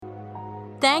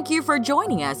Thank you for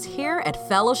joining us here at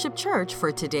Fellowship Church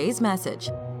for today's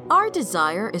message. Our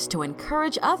desire is to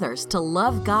encourage others to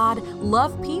love God,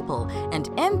 love people, and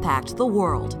impact the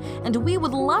world. And we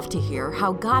would love to hear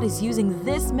how God is using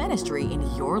this ministry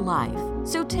in your life.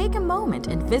 So take a moment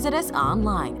and visit us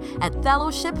online at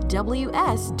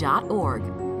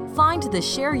fellowshipws.org. Find the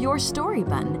Share Your Story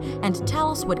button and tell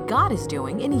us what God is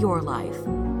doing in your life.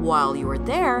 While you are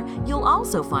there, you'll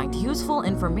also find useful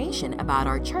information about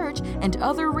our church and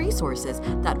other resources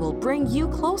that will bring you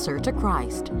closer to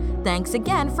Christ. Thanks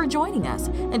again for joining us,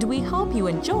 and we hope you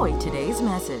enjoy today's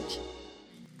message.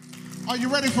 Are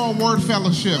you ready for a word,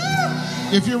 fellowship?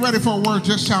 If you're ready for a word,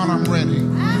 just shout, I'm ready.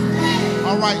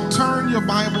 All right, turn your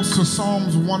Bibles to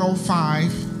Psalms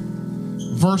 105,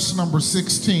 verse number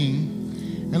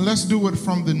 16, and let's do it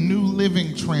from the New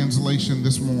Living Translation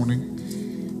this morning.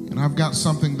 And I've got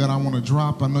something that I want to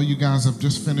drop. I know you guys have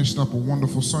just finished up a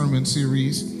wonderful sermon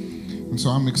series, and so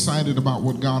I'm excited about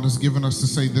what God has given us to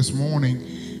say this morning.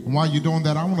 And while you're doing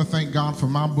that, I want to thank God for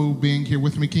my boo being here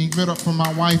with me. Can you give it up for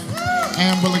my wife,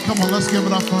 Amberly? Come on, let's give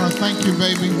it up for her. Thank you,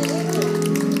 baby.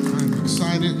 I'm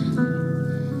excited.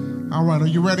 All right, are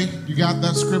you ready? You got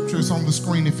that scripture? It's on the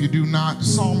screen if you do not.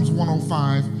 Psalms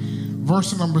 105,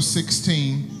 verse number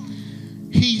 16.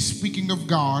 He, speaking of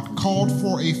God, called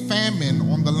for a famine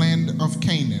on the land of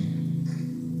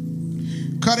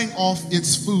Canaan, cutting off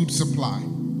its food supply.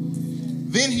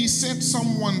 Then he sent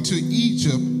someone to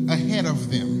Egypt ahead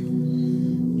of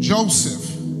them,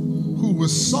 Joseph, who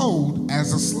was sold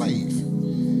as a slave.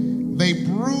 They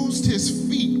bruised his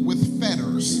feet with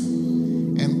fetters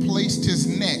and placed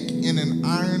his neck in an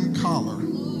iron collar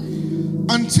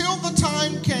until the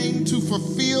time came to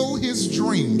fulfill his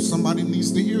dream. Somebody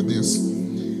needs to hear this.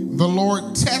 The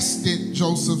Lord tested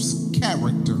Joseph's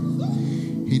character.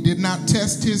 He did not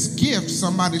test his gift.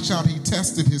 Somebody shout, he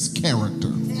tested his character.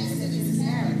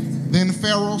 Then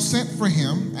Pharaoh sent for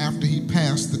him after he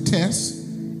passed the test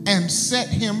and set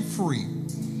him free.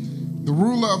 The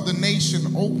ruler of the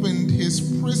nation opened his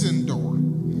prison door.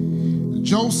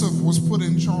 Joseph was put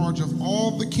in charge of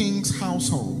all the king's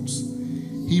households.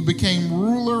 He became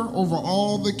ruler over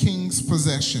all the king's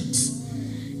possessions.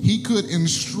 He could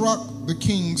instruct the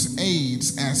king's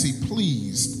aides as he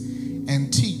pleased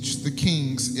and teach the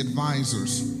king's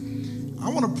advisors. I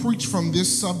want to preach from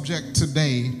this subject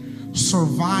today,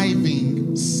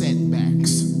 surviving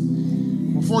setbacks.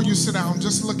 Before you sit down,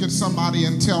 just look at somebody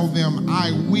and tell them,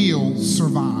 I will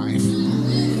survive.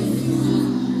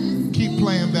 Keep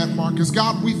playing that, Marcus.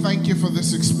 God, we thank you for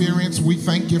this experience. We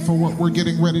thank you for what we're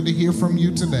getting ready to hear from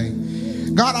you today.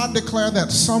 God, I declare that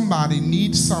somebody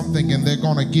needs something and they're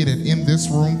going to get it in this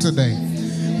room today.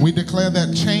 We declare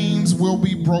that chains will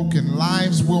be broken,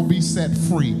 lives will be set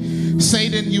free.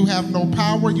 Satan, you have no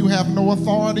power, you have no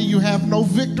authority, you have no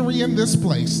victory in this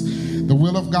place. The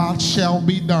will of God shall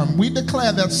be done. We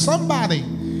declare that somebody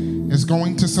is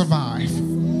going to survive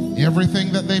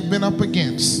everything that they've been up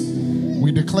against.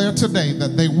 We declare today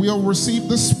that they will receive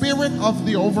the spirit of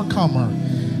the overcomer.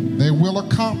 They will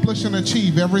accomplish and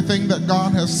achieve everything that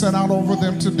God has set out over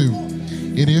them to do.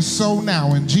 It is so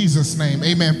now in Jesus' name.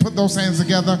 Amen. Put those hands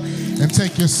together and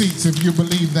take your seats if you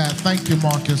believe that. Thank you,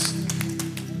 Marcus.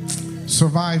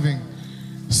 Surviving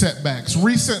setbacks.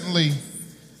 Recently,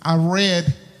 I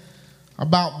read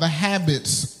about the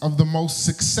habits of the most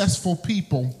successful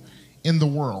people in the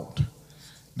world.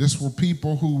 These were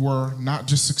people who were not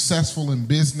just successful in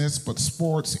business, but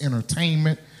sports,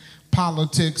 entertainment,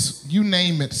 politics, you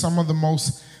name it. Some of the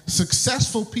most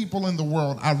successful people in the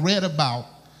world, I read about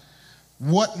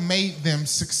what made them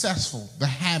successful, the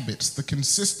habits, the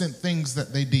consistent things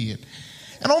that they did.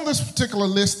 And on this particular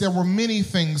list, there were many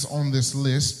things on this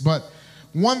list, but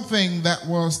one thing that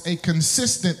was a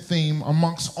consistent theme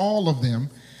amongst all of them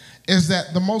is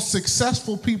that the most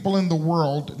successful people in the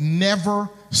world never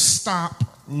stop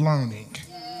learning.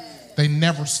 They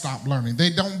never stop learning.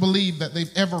 They don't believe that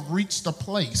they've ever reached a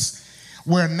place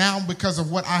where now, because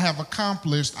of what I have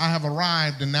accomplished, I have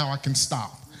arrived and now I can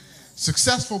stop.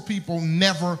 Successful people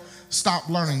never stop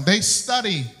learning. They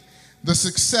study the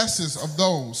successes of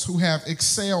those who have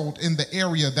excelled in the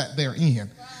area that they're in.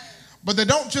 But they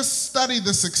don't just study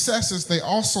the successes, they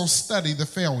also study the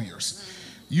failures.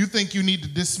 You think you need to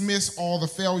dismiss all the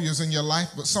failures in your life,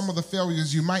 but some of the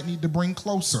failures you might need to bring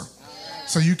closer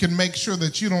so you can make sure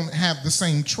that you don't have the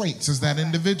same traits as that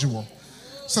individual.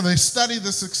 So they study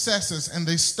the successes and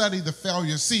they study the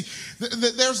failures. See,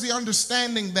 there's the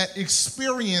understanding that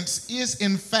experience is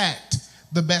in fact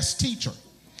the best teacher.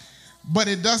 But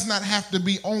it does not have to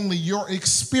be only your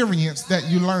experience that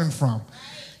you learn from.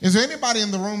 Is there anybody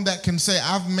in the room that can say,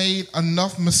 I've made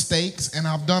enough mistakes and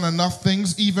I've done enough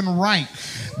things even right,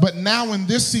 but now in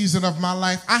this season of my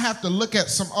life, I have to look at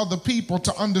some other people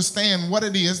to understand what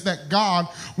it is that God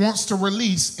wants to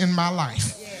release in my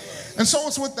life? And so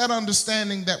it's with that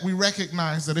understanding that we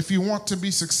recognize that if you want to be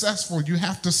successful, you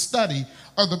have to study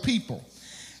other people.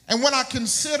 And when I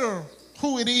consider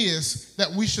who it is that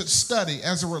we should study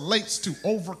as it relates to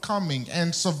overcoming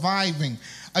and surviving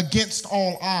against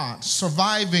all odds,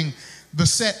 surviving the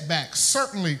setbacks,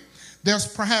 certainly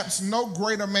there's perhaps no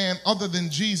greater man other than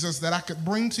Jesus that I could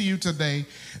bring to you today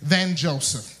than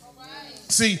Joseph.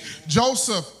 See,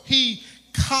 Joseph, he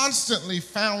constantly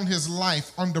found his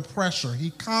life under pressure.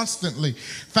 He constantly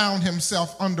found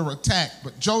himself under attack,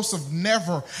 but Joseph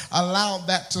never allowed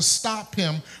that to stop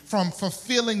him from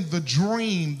fulfilling the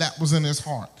dream that was in his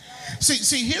heart.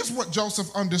 See, here's what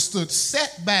Joseph understood.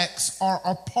 Setbacks are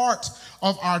a part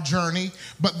of our journey,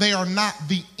 but they are not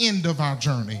the end of our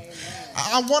journey.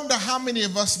 I wonder how many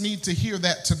of us need to hear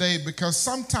that today, because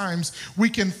sometimes we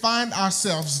can find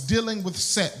ourselves dealing with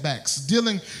setbacks,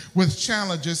 dealing with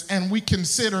challenges, and we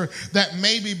consider that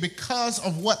maybe because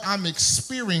of what I'm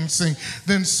experiencing,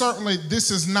 then certainly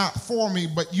this is not for me.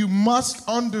 But you must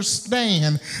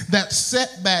understand that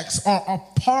setbacks are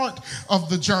a part of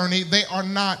the journey. They are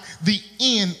not the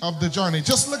end of the journey.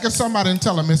 Just look at somebody and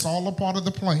tell them it's all a part of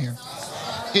the plan.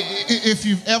 If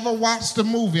you've ever watched a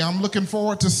movie, I'm looking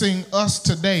forward to seeing Us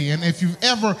today. And if you've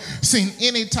ever seen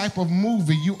any type of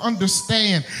movie, you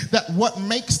understand that what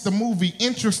makes the movie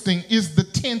interesting is the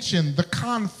tension, the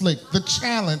conflict, the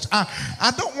challenge.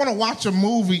 I don't want to watch a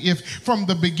movie if from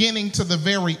the beginning to the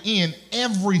very end,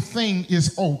 everything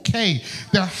is okay.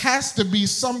 There has to be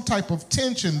some type of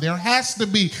tension. There has to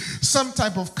be some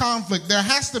type of conflict. There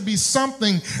has to be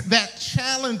something that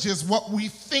challenges what we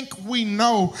think we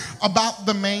know about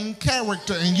the main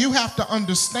character. And you have to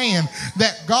understand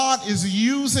that God is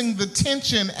using the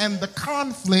tension and the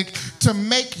conflict to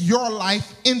make your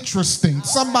life interesting.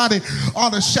 Somebody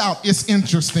ought to shout, it's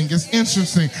interesting. It's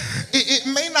interesting. It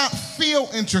may not feel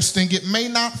interesting. It may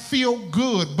not feel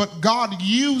good, but God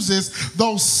uses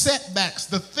those setbacks,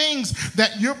 the things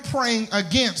that you're praying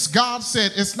against. God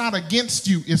said it's not against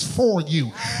you, it's for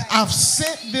you. I've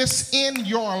sent this in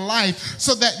your life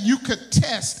so that you could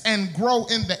test and grow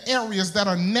in the areas that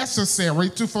are necessary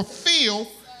to fulfill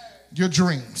your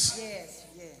dreams.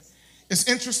 It's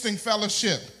interesting,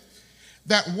 fellowship,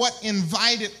 that what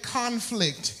invited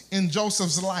conflict in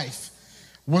Joseph's life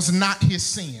was not his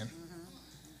sin.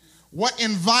 What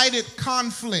invited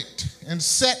conflict and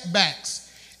setbacks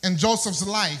in Joseph's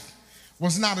life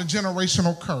was not a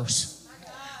generational curse.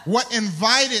 What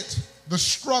invited the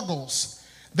struggles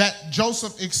that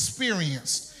Joseph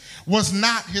experienced was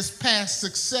not his past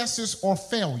successes or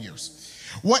failures.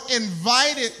 What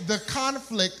invited the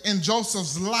conflict in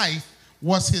Joseph's life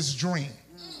was his dream.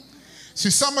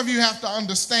 See, some of you have to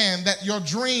understand that your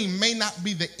dream may not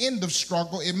be the end of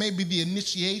struggle, it may be the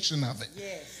initiation of it.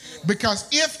 Because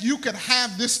if you could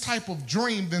have this type of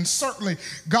dream, then certainly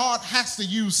God has to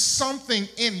use something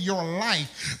in your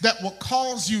life that will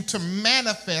cause you to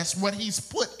manifest what he's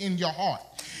put in your heart.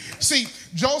 See,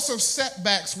 Joseph's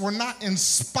setbacks were not in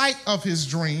spite of his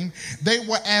dream. They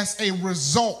were as a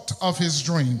result of his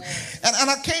dream. And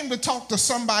I came to talk to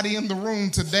somebody in the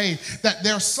room today that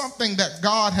there's something that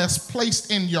God has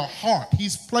placed in your heart.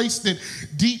 He's placed it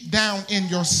deep down in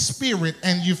your spirit,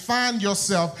 and you find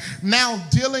yourself now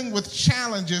dealing with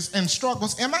challenges and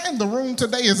struggles. Am I in the room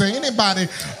today? Is there anybody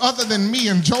other than me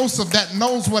and Joseph that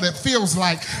knows what it feels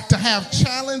like to have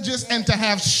challenges and to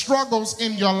have struggles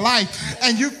in your life,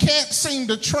 and you can't seem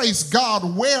to trace,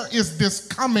 God, where is this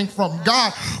coming from?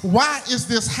 God, why is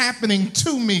this happening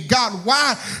to me? God,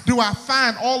 why do I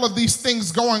find all of these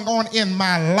things going on in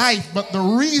my life? But the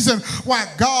reason why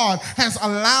God has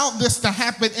allowed this to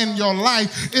happen in your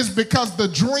life is because the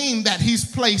dream that he's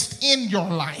placed in your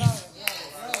life.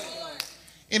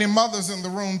 Any mothers in the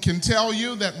room can tell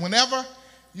you that whenever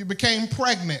you became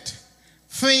pregnant,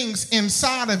 things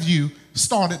inside of you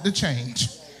started to change.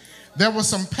 There were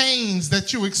some pains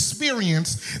that you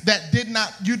experienced that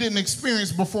you didn't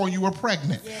experience before you were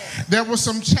pregnant. There were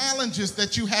some challenges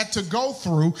that you had to go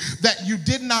through that you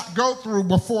did not go through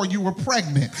before you were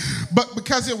pregnant. But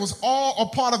because it was all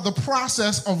a part of the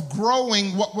process of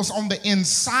growing what was on the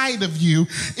inside of you,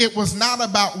 it was not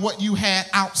about what you had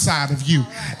outside of you.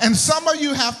 And some of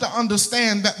you have to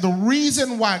understand that the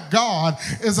reason why God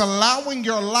is allowing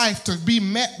your life to be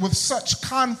met with such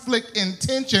conflict and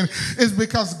tension is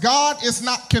because God God is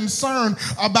not concerned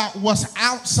about what's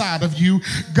outside of you.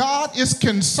 God is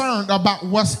concerned about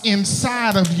what's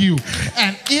inside of you.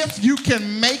 And if you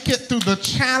can make it through the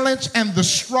challenge and the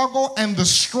struggle and the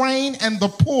strain and the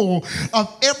pull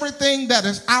of everything that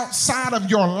is outside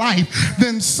of your life,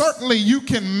 then certainly you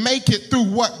can make it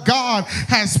through what God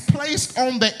has placed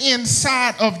on the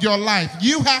inside of your life.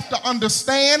 You have to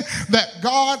understand that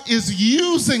God is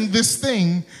using this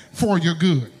thing for your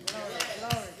good.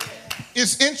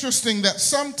 It's interesting that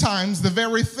sometimes the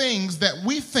very things that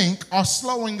we think are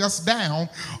slowing us down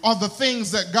are the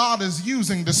things that God is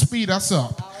using to speed us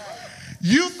up.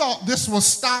 You thought this was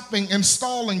stopping and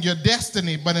stalling your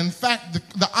destiny, but in fact,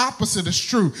 the opposite is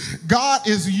true. God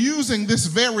is using this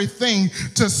very thing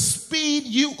to speed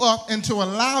you up and to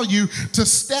allow you to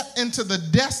step into the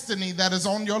destiny that is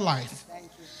on your life.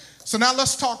 So now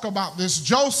let's talk about this.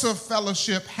 Joseph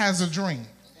Fellowship has a dream.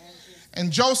 And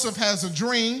Joseph has a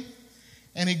dream,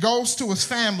 and he goes to his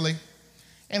family,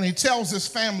 and he tells his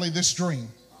family this dream.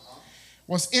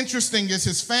 What's interesting is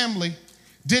his family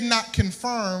did not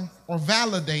confirm or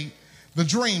validate the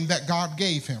dream that God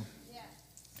gave him.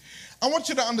 I want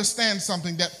you to understand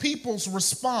something, that people's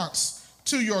response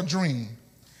to your dream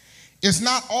is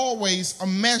not always a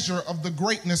measure of the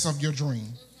greatness of your dream.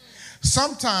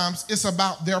 Sometimes it's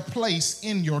about their place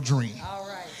in your dream.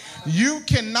 You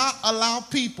cannot allow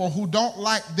people who don't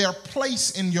like their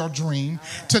place in your dream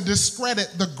to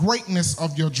discredit the greatness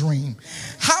of your dream.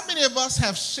 How many of us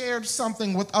have shared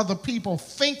something with other people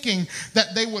thinking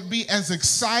that they would be as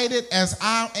excited as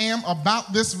I am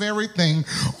about this very thing,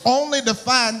 only to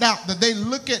find out that they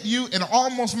look at you and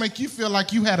almost make you feel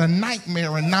like you had a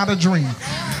nightmare and not a dream?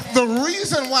 The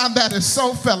reason why that is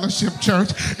so, Fellowship Church,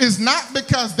 is not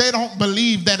because they don't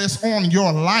believe that it's on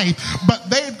your life, but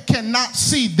they cannot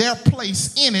see their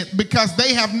place in it because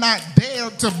they have not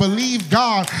dared to believe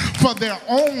God for their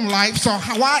own life. So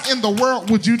why in the world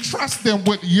would you trust them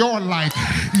with your life?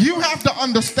 You have to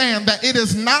understand that it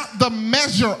is not the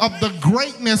measure of the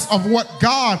greatness of what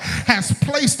God has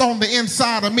placed on the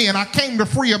inside of me. And I came to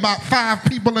free about 5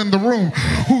 people in the room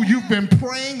who you've been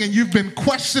praying and you've been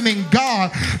questioning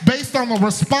God based on a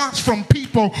response from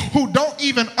people who don't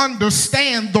even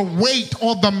understand the weight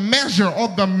or the measure or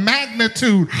the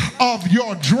magnitude of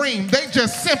your dream. They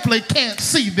just simply can't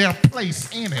see their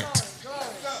place in it.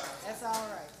 That's all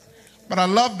right. But I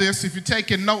love this. If you're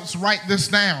taking notes, write this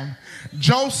down.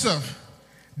 Joseph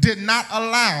did not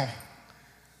allow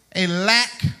a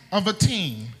lack of a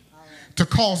team to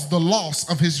cause the loss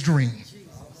of his dream.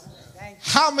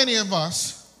 How many of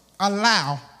us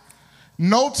allow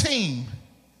no team,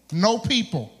 no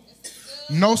people,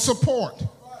 no support,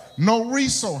 no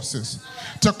resources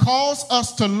to cause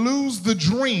us to lose the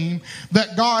dream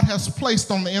that God has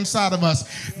placed on the inside of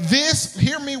us? This,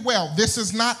 hear me well, this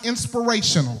is not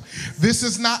inspirational. This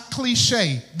is not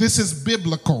cliche. This is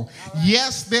biblical.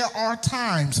 Yes, there are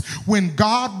times when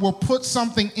God will put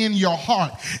something in your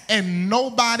heart and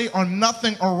nobody or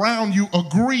nothing around you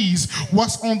agrees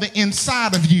what's on the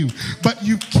inside of you. But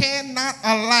you cannot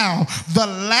allow the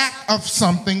lack of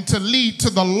something to lead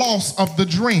to the loss of the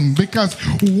dream, because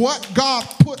what God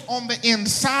put on the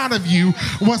inside of you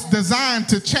was designed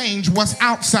to change what's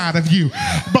outside of you.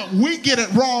 But we get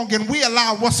it wrong and we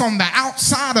allow what's on the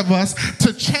outside of us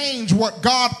to change what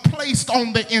God placed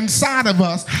on the inside of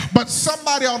us. But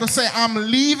somebody ought to say, I'm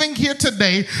leaving here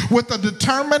today with a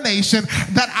determination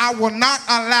that I will not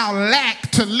allow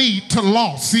lack to lead to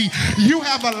loss. See, you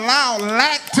have allowed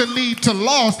lack to lead to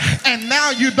loss, and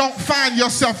now you don't find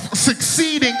yourself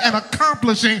succeeding and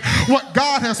accomplishing what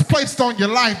God has placed on your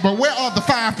life. But where are the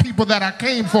 5 people that I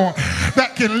came for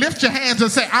that can lift your hands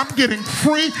and say, I'm getting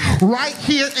free right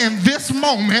here in this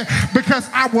moment, because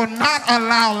I will not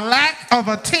allow lack of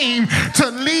a team to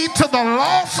lead to the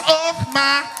loss of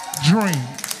my dream.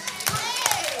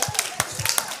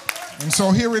 And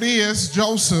so here it is.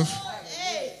 Joseph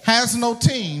has no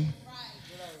team,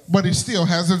 but he still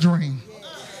has a dream.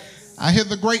 I hear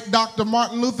the great Dr.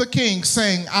 Martin Luther King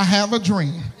saying, I have a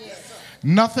dream.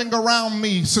 Nothing around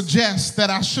me suggests that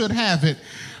I should have it,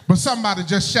 but somebody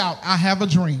just shout, I have a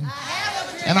dream.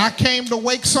 And I came to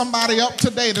wake somebody up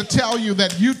today to tell you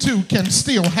that you too can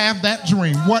still have that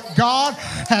dream. What God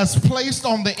has placed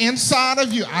on the inside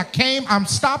of you. I'm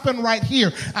stopping right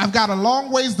here. I've got a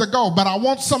long ways to go, but I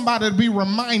want somebody to be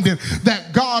reminded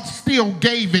that God still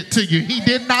gave it to you. He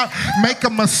did not make a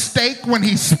mistake when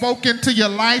he spoke into your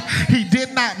life. He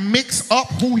did not mix up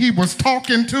who he was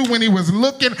talking to when he was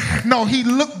looking. No, he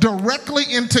looked directly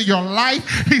into your life.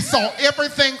 He saw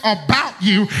everything about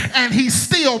you, and he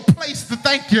still placed the thing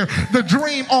thank you, the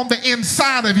dream on the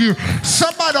inside of you.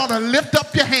 Somebody ought to lift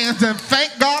up your hands and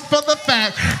thank God for the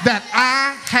fact that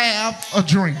I have a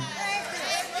dream.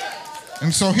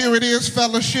 And so here it is,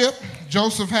 fellowship.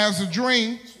 Joseph has a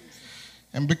dream.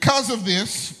 And because of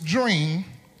this dream,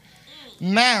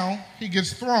 now he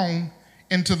gets thrown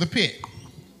into the pit.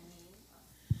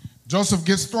 Joseph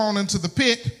gets thrown into the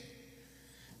pit.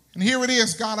 And here it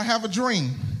is, God, I have a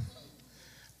dream.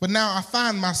 But now I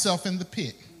find myself in the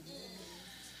pit.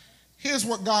 Here's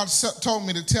what God told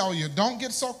me to tell you. Don't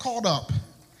get so caught up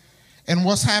in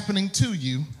what's happening to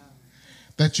you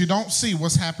that you don't see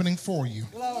what's happening for you.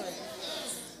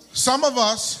 Some of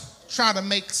us try to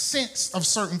make sense of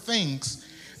certain things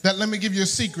that, let me give you a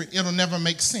secret, it'll never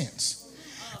make sense.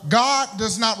 God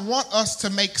does not want us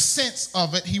to make sense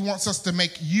of it. He wants us to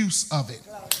make use of it.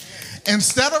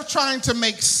 Instead of trying to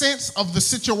make sense of the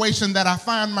situation that I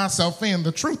find myself in,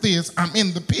 the truth is I'm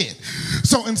in the pit.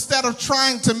 So instead of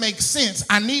trying to make sense,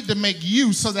 I need to make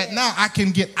use so that now I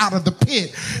can get out of the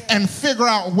pit and figure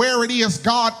out where it is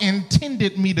God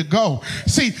intended me to go.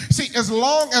 See, as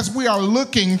long as we are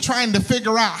looking, trying to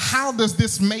figure out how does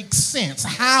this make sense?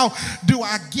 How do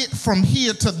I get from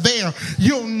here to there?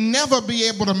 You'll never be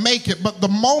able to make it. But the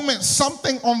moment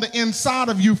something on the inside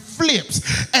of you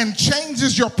flips and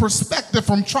changes your perspective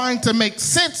from trying to make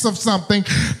sense of something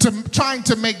to trying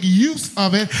to make use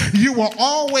of it, you will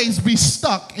always be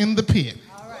stuck in the pit.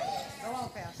 All right. Go on,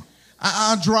 Pastor.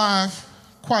 I drive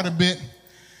quite a bit.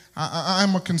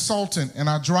 I'm a consultant, and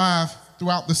I drive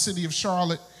throughout the city of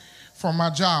Charlotte for my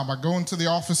job. I go into the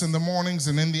office in the mornings,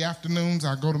 and in the afternoons,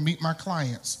 I go to meet my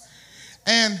clients.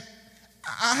 And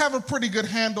I have a pretty good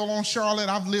handle on Charlotte.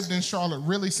 I've lived in Charlotte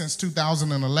really since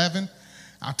 2011.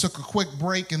 I took a quick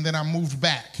break, and then I moved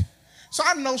back. So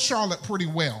I know Charlotte pretty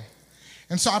well.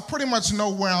 And so I pretty much know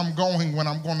where I'm going when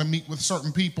I'm going to meet with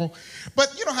certain people.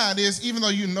 But you know how it is, even though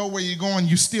you know where you're going,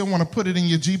 you still want to put it in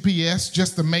your GPS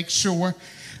just to make sure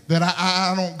that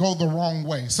I don't go the wrong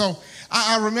way. So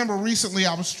I remember recently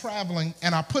I was traveling,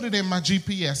 and I put it in my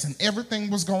GPS, and everything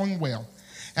was going well.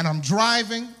 And I'm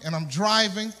driving,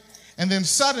 and then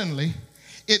suddenly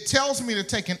it tells me to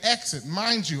take an exit.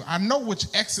 Mind you, I know which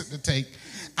exit to take.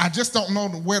 I just don't know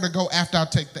where to go after I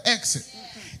take the exit.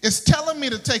 It's telling me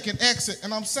to take an exit,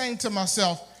 and I'm saying to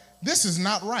myself, this is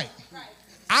not right.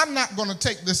 I'm not going to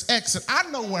take this exit. I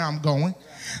know where I'm going.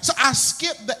 So I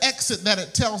skip the exit that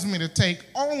it tells me to take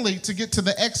only to get to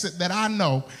the exit that I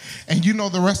know. And you know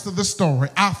the rest of the story.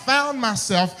 I found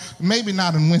myself, maybe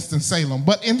not in Winston-Salem,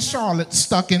 but in Charlotte,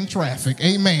 stuck in traffic.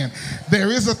 Amen.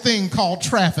 There is a thing called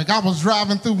traffic. I was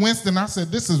driving through Winston. I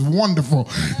said, this is wonderful.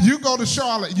 You go to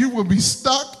Charlotte, you will be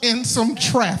stuck in some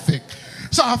traffic.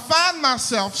 So I find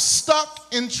myself stuck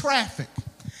in traffic.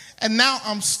 And now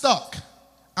I'm stuck.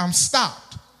 I'm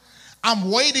stopped.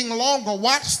 I'm waiting longer.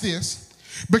 Watch this.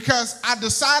 Because I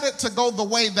decided to go the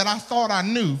way that I thought I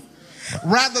knew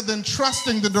rather than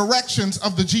trusting the directions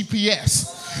of the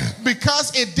GPS.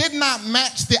 Because it did not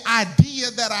match the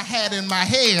idea that I had in my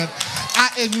head, I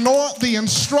ignored the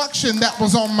instruction that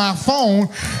was on my phone.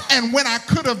 And when I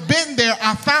could have been there,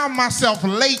 I found myself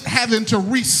late having to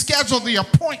reschedule the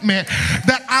appointment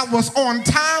that I was on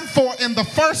time for in the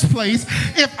first place.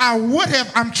 If I would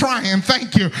have, I'm trying,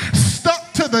 thank you,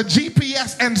 stuck to the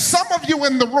GPS. And some of you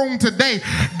in the room today,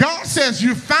 God says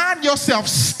you find yourself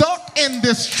stuck in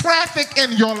this traffic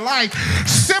in your life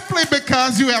simply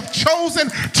because you have chosen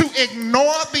to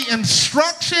ignore the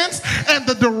instructions and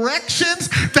the directions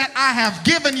that I have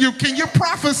given you. Can you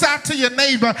prophesy to your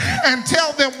neighbor and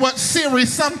tell them what Siri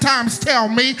sometimes tell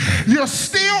me? You're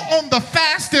still on the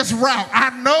fastest route. I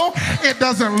know it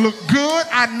doesn't look good.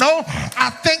 I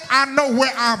think I know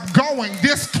where I'm going.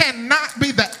 This cannot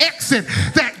be the exit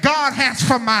that God has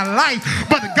for my life.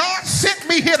 But God sent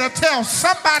me here to tell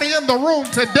somebody in the room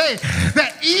today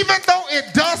that even though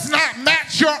it does not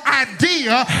match your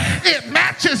idea, it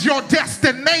matches your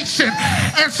destination.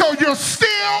 And so you're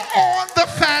still on the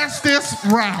fastest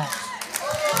route.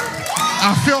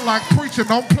 I feel like preaching.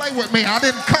 Don't play with me. I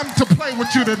didn't come to play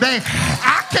with you today.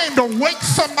 I came to wake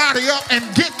somebody up and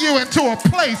get you into a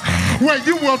place where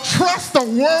you will trust the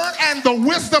word and the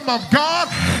wisdom of God,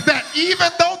 that even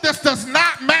though this does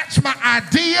not match my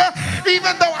idea,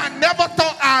 even though I never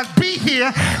thought I'd be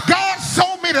here, God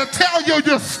told me to tell you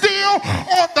you're still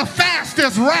on the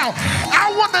fastest route. I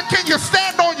wonder, can you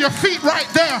stand on your feet right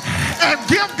there and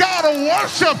give God a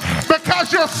worship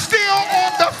because you're still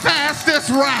on the fastest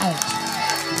route?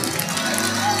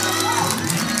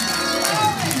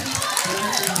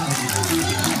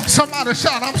 Somebody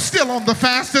shout, I'm still on the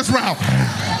fastest route.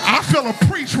 I feel a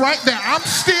preach right there. I'm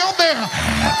still there.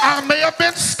 I may have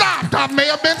been stopped. I may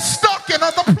have been stuck in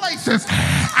other places.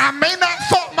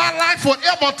 life would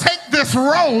ever take this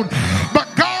road, but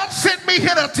God sent me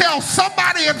here to tell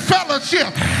somebody in fellowship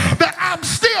that I'm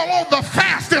still on the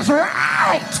fastest route.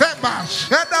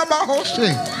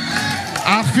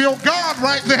 I feel God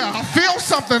right there. I feel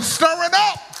something stirring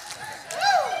up.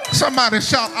 Somebody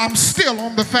shout, I'm still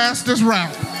on the fastest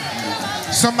route.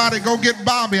 Somebody go get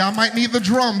Bobby. I might need the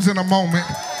drums in a moment.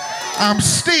 I'm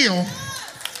still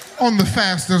on the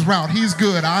fastest route. He's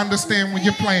good. I understand when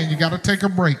you're playing, you got to take a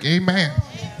break. Amen.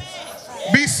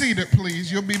 Be seated,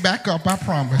 please. You'll be back up, I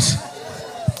promise.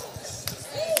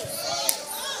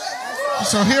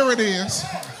 So here it is.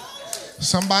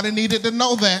 Somebody needed to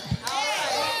know that.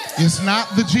 It's not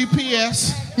the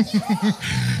GPS.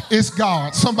 It's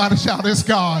God. Somebody shout, it's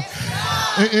God.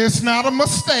 It's not a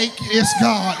mistake. It's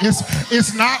God.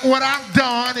 It's not what I've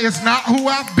done. It's not who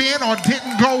I've been or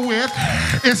didn't go with.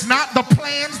 It's not the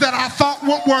plans that I thought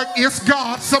would work. It's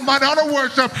God. Somebody ought to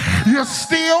worship. You're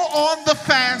still on the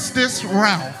fastest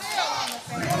route.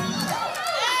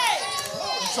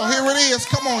 So here it is.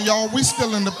 Come on, y'all. We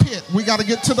still in the pit. We got to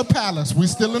get to the palace. We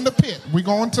still in the pit. We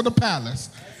going to the palace.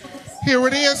 Here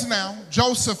it is now.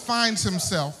 Joseph finds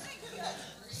himself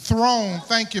thrown,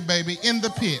 thank you, baby, in the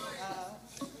pit.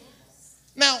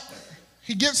 Now,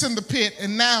 he gets in the pit,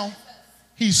 and now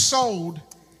he's sold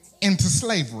into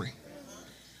slavery.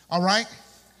 All right?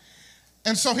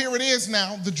 And so here it is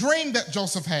now. The dream that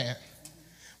Joseph had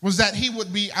was that he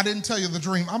would be, I didn't tell you the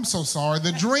dream. I'm so sorry.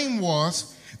 The dream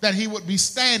was that he would be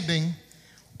standing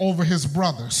over his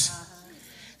brothers.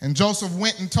 And Joseph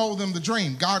went and told them the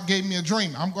dream. God gave me a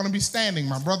dream. I'm going to be standing.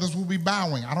 My brothers will be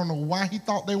bowing. I don't know why he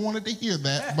thought they wanted to hear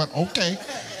that, but okay.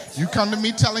 You come to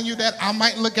me telling you that, I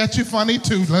might look at you funny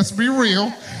too. Let's be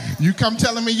real. You come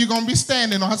telling me you're going to be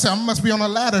standing. I say, I must be on a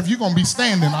ladder if you're going to be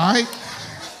standing, all right?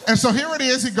 And so here it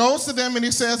is. He goes to them and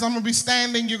he says, I'm going to be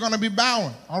standing. You're going to be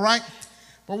bowing, all right?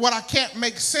 But what I can't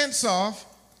make sense of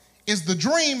is the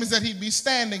dream is that he'd be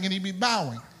standing and he'd be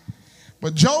bowing.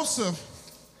 But Joseph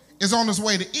is on his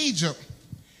way to Egypt,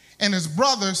 and his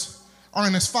brothers are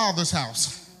in his father's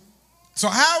house. So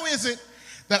how is it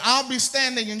that I'll be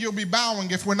standing and you'll be bowing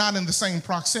if we're not in the same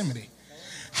proximity?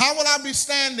 How will I be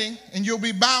standing and you'll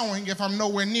be bowing if I'm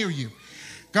nowhere near you?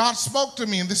 God spoke to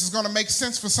me, and this is going to make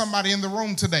sense for somebody in the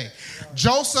room today.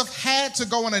 Joseph had to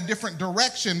go in a different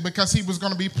direction because he was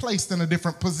going to be placed in a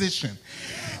different position.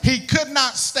 He could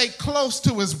not stay close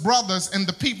to his brothers and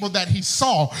the people that he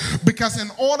saw, because in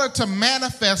order to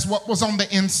manifest what was on the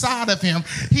inside of him,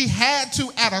 he had to,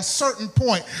 at a certain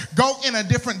point, go in a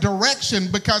different direction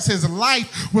because his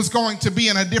life was going to be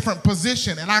in a different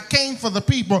position. And I came for the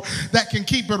people that can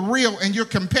keep it real, and you're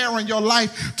comparing your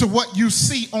life to what you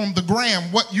see on the gram,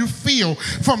 what you feel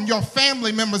from your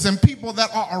family members and people that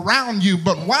are around you.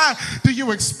 But why do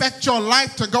you expect your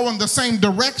life to go in the same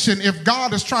direction if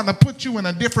God is trying to put you in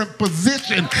a different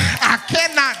position? I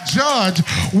cannot judge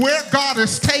where God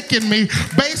is taking me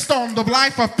based on the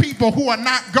life of people who are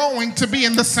not going to be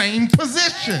in the same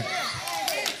position.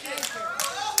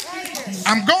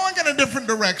 I'm going in a different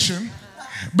direction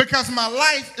because my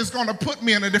life is going to put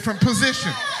me in a different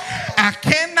position. I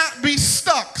cannot be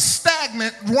stuck,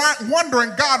 stagnant,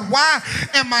 wondering, God, why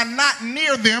am I not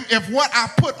near them if what I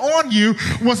put on you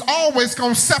was always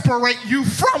going to separate you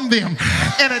from them?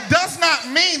 And it does not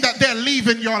mean that they're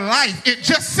leaving your life. It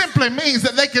just simply means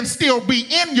that they can still be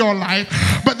in your life,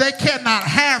 but they cannot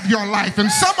have your life.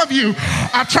 And some of you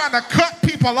are trying to cut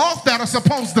people off that are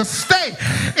supposed to stay.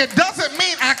 It doesn't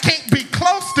mean I can't be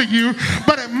close to you,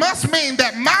 but it must mean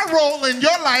that my role in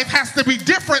your life has to be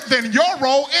different than your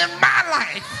role in my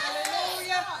life.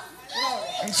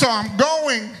 And so I'm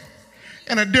going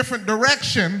in a different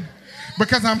direction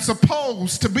because I'm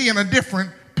supposed to be in a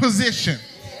different position.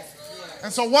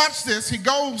 And so watch this. He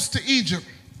goes to Egypt.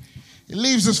 He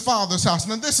leaves his father's house.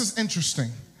 Now this is interesting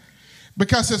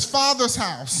because his father's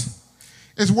house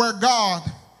is where God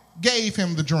gave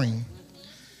him the dream.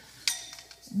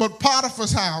 But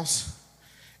Potiphar's house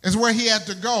is where he had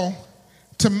to go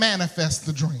to manifest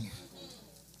the dream.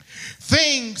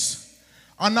 Things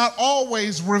are not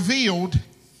always revealed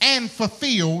and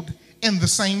fulfilled in the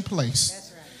same place.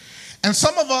 That's right. And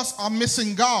some of us are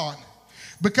missing God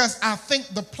because I think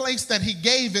the place that he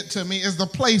gave it to me is the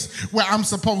place where I'm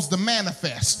supposed to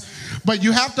manifest. But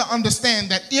you have to understand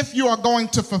that if you are going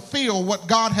to fulfill what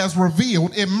God has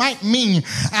revealed, it might mean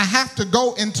I have to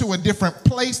go into a different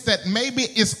place that maybe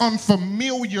is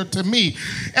unfamiliar to me.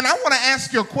 And I want to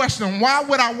ask you a question. Why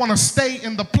would I want to stay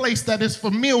in the place that is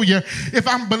familiar if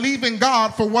I'm believing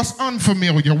God for what's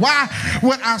unfamiliar? Why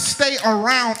would I stay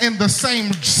around in the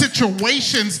same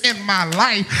situations in my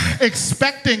life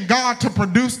expecting God to produce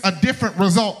produce a different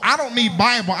result. I don't need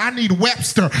Bible, I need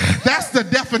Webster. That's the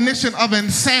definition of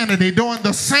insanity, doing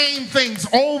the same things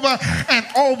over and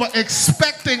over,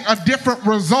 expecting a different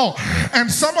result. And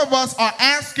some of us are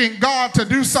asking God to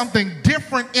do something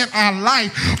different in our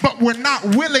life, but we're not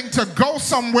willing to go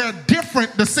somewhere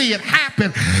different to see it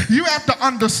happen. You have to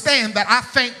understand that I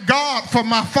thank God for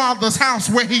my father's house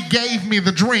where he gave me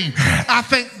the dream. I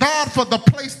thank God for the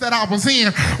place that I was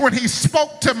in when he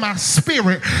spoke to my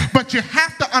spirit. But you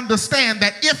have to understand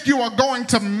that if you are going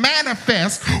to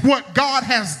manifest what God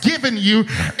has given you,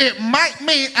 it might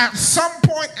mean at some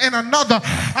point in another,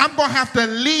 I'm going to have to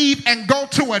leave and go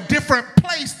to a different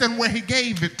place than where he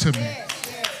gave it to me.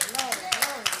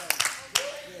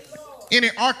 Any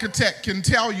architect can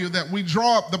tell you that we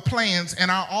draw up the plans in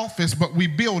our office, but we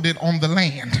build it on the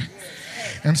land.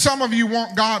 And some of you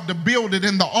want God to build it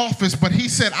in the office, but he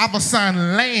said, I've assigned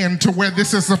land to where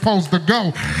this is supposed to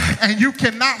go. And you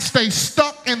cannot stay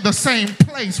stuck in the same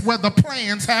place where the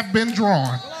plans have been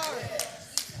drawn.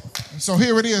 And so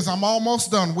here it is. I'm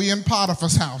almost done. We in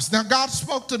Potiphar's house. Now God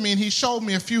spoke to me and he showed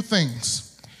me a few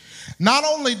things. Not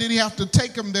only did he have to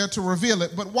take him there to reveal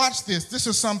it, but watch this. This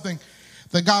is something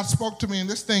that God spoke to me, and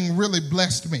this thing really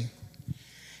blessed me.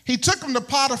 He took him to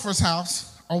Potiphar's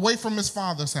house, away from his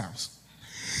father's house.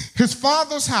 His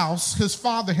father's house, his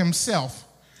father himself,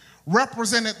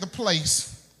 represented the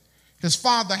place. His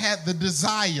father had the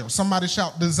desire, somebody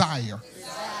shout desire,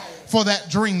 for that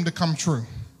dream to come true.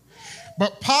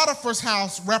 But Potiphar's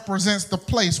house represents the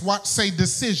place, watch, say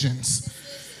decisions,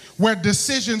 where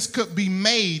decisions could be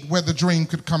made where the dream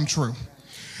could come true.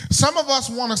 Some of us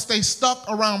want to stay stuck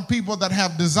around people that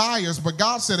have desires, but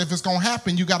God said if it's going to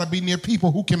happen, you got to be near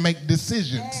people who can make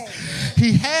decisions.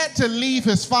 He had to leave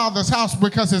his father's house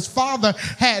because his father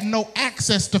had no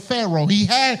access to Pharaoh. He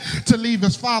had to leave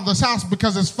his father's house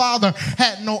because his father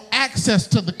had no access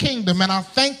to the kingdom. And I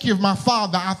thank you, my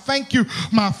father. I thank you,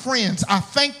 my friends. I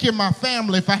thank you, my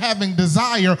family, for having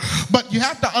desire. But you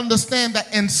have to understand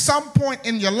that in some point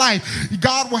in your life,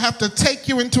 God will have to take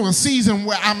you into a season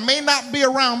where I may not be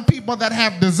around people that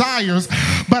have desires,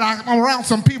 but I'm around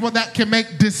some people that can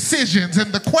make decisions.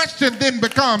 And the question then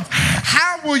becomes,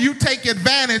 how will you take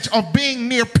advantage of being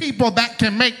near people that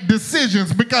can make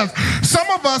decisions? Because some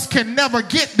of us can never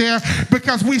get there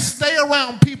because we stay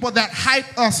around people that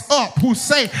hype us up, who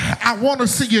say, I want to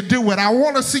see you do it. I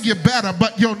want to see you better,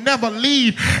 but you'll never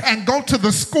leave and go to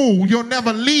the school. You'll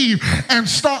never leave and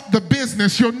start the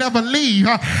business. You'll never leave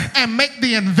and make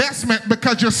the investment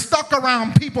because you're stuck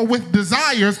around people with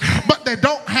desires, but they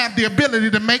don't have the ability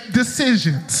to make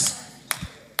decisions.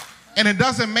 And it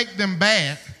doesn't make them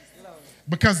bad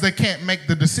because they can't make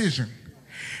the decision.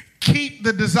 Keep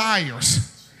the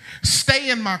desires. Stay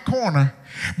in my corner.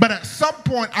 But at some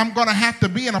point, I'm going to have to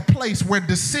be in a place where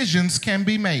decisions can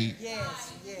be made.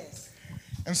 Yes, yes.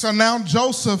 And so now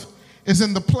Joseph is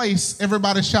in the place,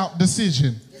 everybody shout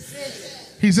decision.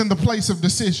 Decision. He's in the place of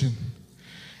decision.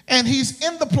 And he's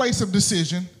in the place of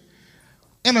decision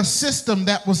in a system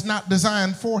that was not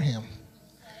designed for him.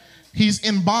 He's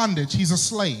in bondage. He's a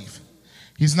slave.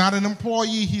 He's not an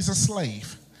employee. He's a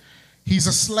slave. He's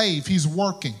a slave. He's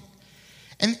working.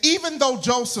 And even though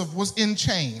Joseph was in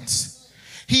chains,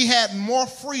 he had more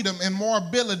freedom and more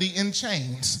ability in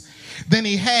chains than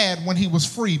he had when he was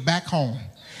free back home.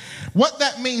 What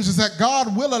that means is that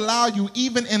God will allow you,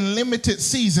 even in limited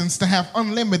seasons, to have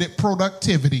unlimited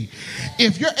productivity.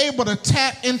 If you're able to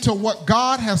tap into what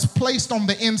God has placed on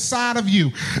the inside of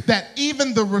you, that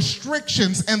even the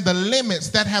restrictions and the limits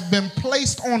that have been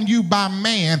placed on you by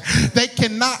man, they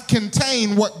cannot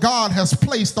contain what God has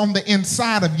placed on the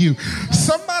inside of you.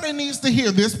 Somebody needs to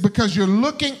hear this, because you're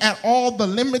looking at all the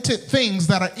limited things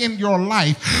that are in your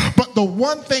life, but the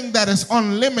one thing that is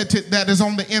unlimited that is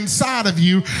on the inside of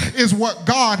you is what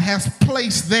God has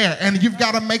placed there. And you've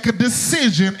got to make a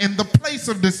decision in the place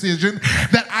of decision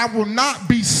that I will not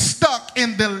be stuck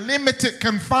in the limited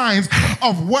confines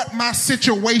of what my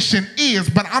situation is,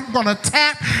 but I'm going to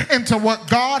tap into what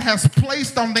God has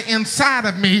placed on the inside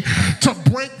of me to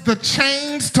break the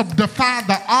chains, to defy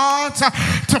the odds,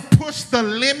 to push the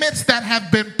limits that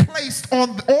have been placed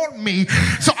on me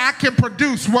so I can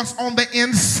produce what's on the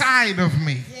inside of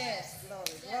me.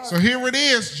 So here it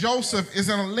is. Joseph is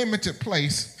in a limited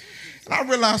place. And I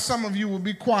realize some of you will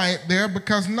be quiet there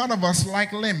because none of us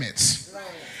like limits.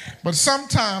 But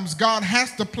sometimes God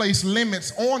has to place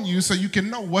limits on you so you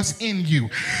can know what's in you.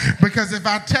 Because if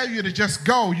I tell you to just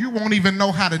go, you won't even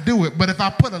know how to do it. But if I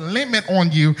put a limit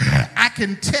on you, I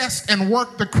can test and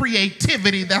work the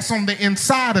creativity that's on the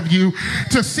inside of you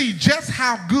to see just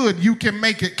how good you can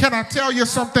make it. Can I tell you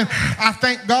something? I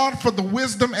thank God for the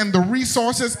wisdom and the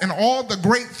resources and all the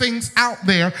great things out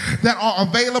there that are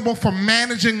available for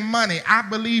managing money. I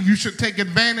believe you should take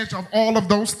advantage of all of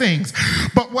those things.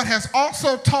 But what has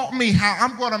also taught me how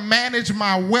I'm going to manage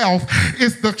my wealth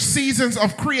is the seasons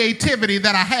of creativity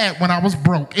that I had when I was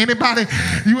broke. Anybody,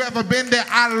 you ever been there?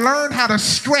 I learned how to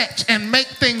stretch and make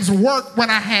things work when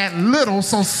I had little.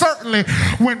 So certainly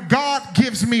when God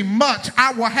gives me much,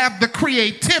 I will have the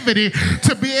creativity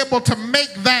to be able to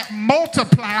make that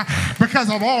multiply because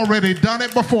I've already done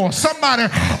it before. Somebody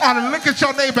ought to look at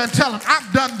your neighbor and tell him,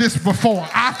 I've done this before.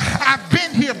 I've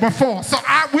been here before, so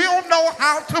I will know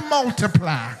how to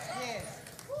multiply.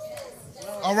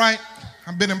 All right,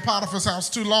 I've been in Potiphar's house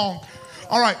too long.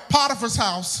 All right, Potiphar's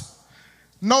house,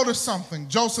 notice something.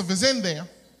 Joseph is in there,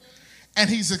 and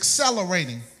he's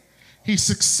accelerating. He's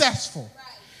successful.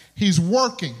 He's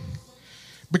working.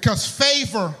 Because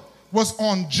favor was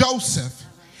on Joseph.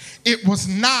 It was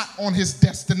not on his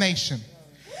destination.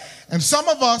 And some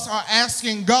of us are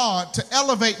asking God to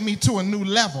elevate me to a new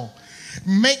level.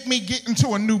 Make me get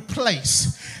into a new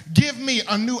place. Give me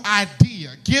a new idea.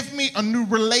 Give me a new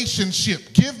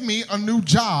relationship. Give me a new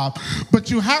job.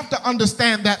 But you have to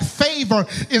understand that favor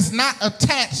is not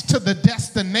attached to the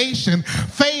destination.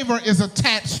 Favor is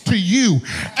attached to you.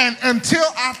 And until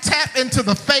I tap into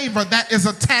the favor that is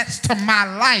attached to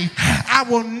my life, I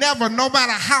will never, no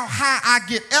matter how high I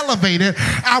get elevated,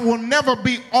 I will never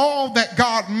be all that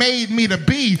God made me to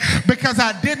be because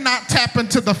I did not tap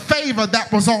into the favor that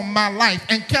was on my life.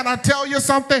 And can I tell you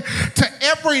something? To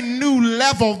every new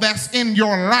level that's in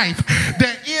your life,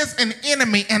 there is an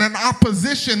enemy and an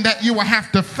opposition that you will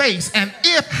have to face. And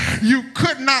if you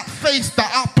could not face the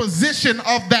opposition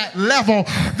of that level,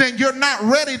 then you're not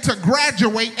ready to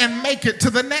graduate and make it to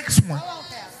the next one.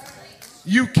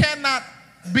 You cannot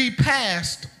be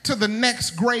passed to the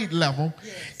next grade level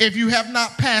if you have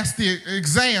not passed the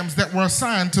exams that were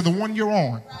assigned to the one you're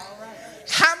on.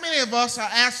 How many of us are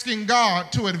asking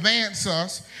God to advance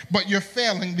us, but you're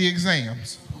failing the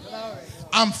exams?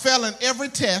 I'm failing every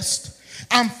test.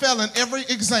 I'm failing every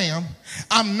exam.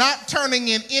 I'm not turning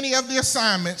in any of the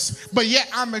assignments, but yet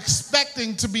I'm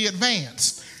expecting to be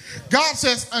advanced. God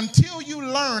says, until you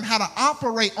learn how to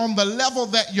operate on the level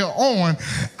that you're on,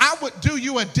 I would do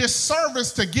you a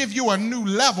disservice to give you a new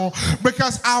level,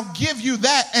 because I'll give you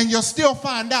that and you'll still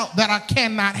find out that I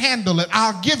cannot handle it.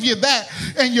 I'll give you that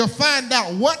and you'll find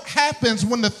out what happens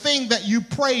when the thing that you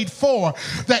prayed for,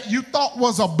 that you thought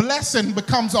was a blessing,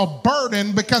 becomes a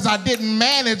burden because I didn't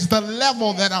manage the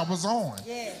level that I was on.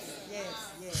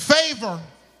 Favor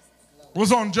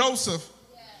was on Joseph.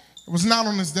 It was not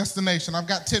on his destination. I've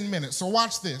got 10 minutes, so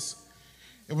watch this.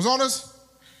 It was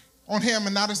on him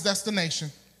and not his destination.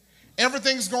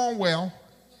 Everything's going well,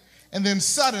 and then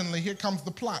suddenly here comes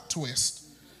the plot twist.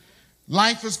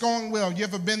 Life is going well. You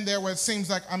ever been there where it seems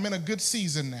like I'm in a good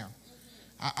season now?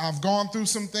 I've gone through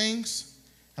some things,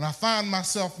 and I find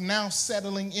myself now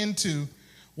settling into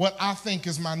what I think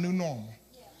is my new normal.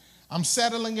 I'm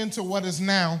settling into what is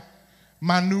now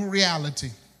my new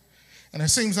reality. And it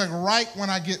seems like right when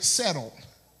I get settled,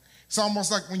 it's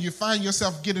almost like when you find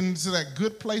yourself getting into that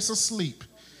good place of sleep,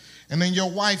 and then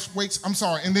your wife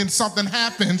and then something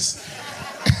happens,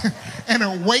 and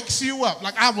it wakes you up.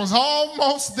 Like I was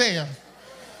almost there,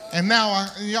 and now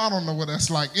y'all don't know what that's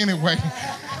like. Anyway,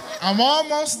 I'm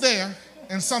almost there,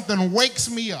 and something wakes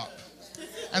me up.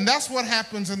 And that's what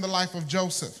happens in the life of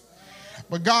Joseph.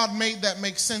 But God made that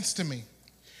make sense to me.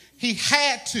 He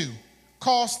had to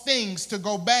cause things to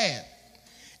go bad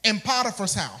in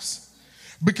Potiphar's house,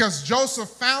 because Joseph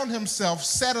found himself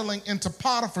settling into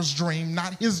Potiphar's dream,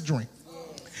 not his dream.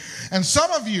 And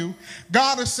some of you,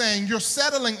 God is saying you're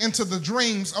settling into the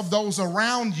dreams of those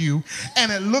around you,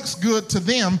 and it looks good to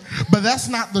them, but that's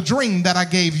not the dream that I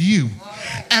gave you.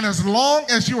 And as long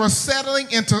as you are settling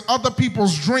into other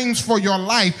people's dreams for your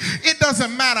life, it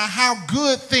doesn't matter how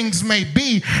good things may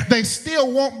be, they still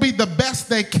won't be the best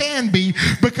they can be,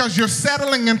 because you're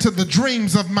settling into the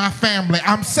dreams of my family.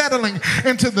 I'm settling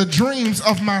into the dreams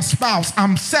of my spouse.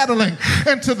 I'm settling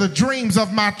into the dreams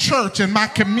of my church and my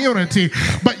community.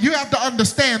 But you have to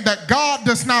understand that God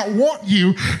does not want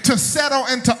you to settle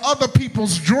into other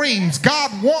people's dreams.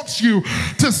 God wants you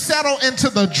to settle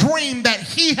into the dream that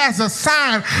He has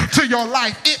assigned to your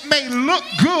life. It may look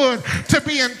good to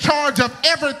be in charge of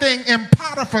everything in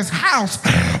Potiphar's house,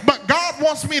 but but God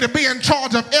wants me to be in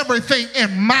charge of everything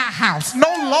in my house. No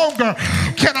longer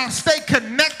can I stay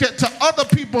connected to other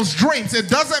people's dreams. It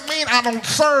doesn't mean I don't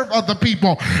serve other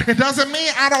people. It doesn't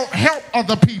mean I don't help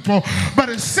other people, but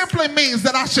it simply means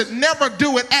that I should never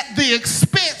do it at the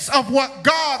expense of what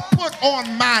God put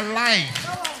on my life.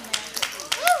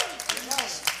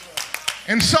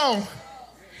 And so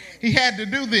he had to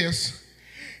do this.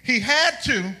 He had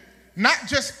to not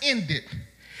just end it,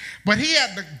 but he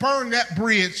had to burn that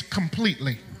bridge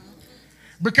completely.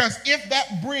 Because if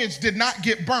that bridge did not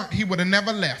get burnt, he would have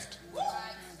never left.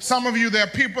 Some of you, there are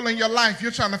people in your life,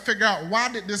 you're trying to figure out,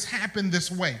 why did this happen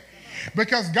this way?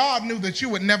 Because God knew that you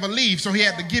would never leave, so he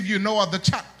had to give you no other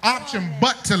option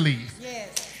but to leave.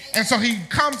 And so he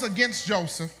comes against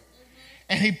Joseph,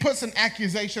 and he puts an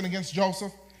accusation against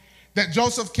Joseph that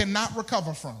Joseph cannot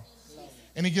recover from.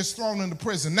 And he gets thrown into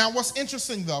prison. Now, what's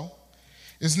interesting, though,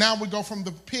 is now we go from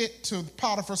the pit to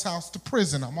Potiphar's house to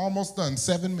prison. I'm almost done,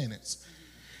 7 minutes.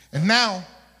 And now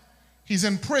he's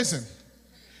in prison.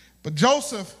 But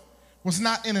Joseph was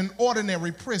not in an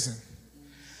ordinary prison.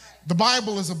 The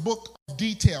Bible is a book of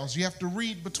details. You have to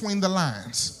read between the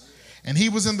lines. And he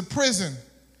was in the prison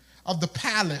of the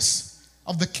palace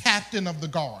of the captain of the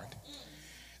guard.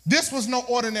 This was no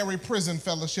ordinary prison,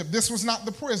 fellowship. This was not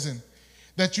the prison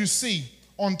that you see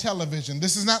on television.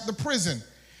 This is not the prison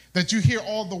that you hear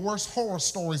all the worst horror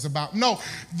stories about. No,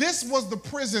 this was the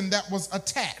prison that was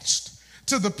attached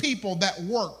to the people that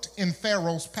worked in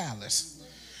Pharaoh's palace.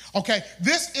 Okay,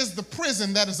 this is the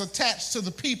prison that is attached to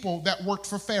the people that worked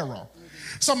for Pharaoh.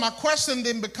 So my question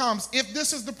then becomes, if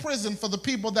this is the prison for the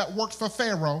people that worked for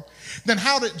Pharaoh, then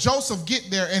how did Joseph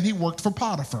get there and he worked for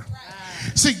Potiphar?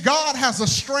 See, God has a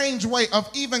strange way of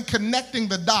even connecting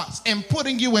the dots and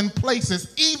putting you in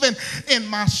places. Even in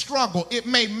my struggle, it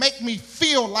may make me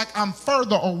feel like I'm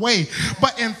further away,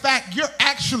 but in fact, you're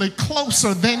actually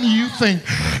closer than you think.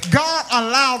 God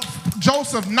allowed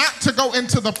Joseph not to go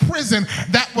into the prison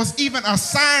that was even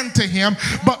assigned to him,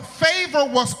 but favor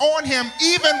was on him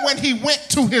even when he went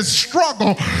to his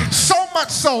struggle, so much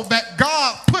so that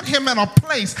God put him in a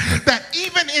place that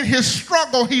even in his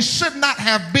struggle he should not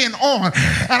have been on.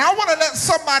 And I want to let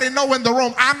somebody know in the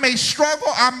room, I may struggle,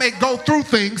 I may go through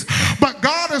things, but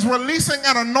God is releasing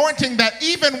an anointing that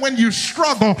even when you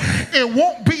struggle, it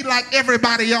won't be like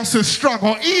everybody else's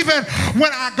struggle. Even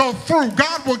when I go through,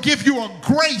 God will give you a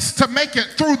grace to make it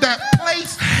through that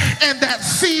place and that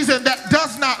season that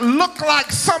does not look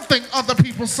like something other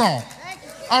people saw.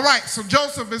 All right, so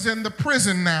Joseph is in the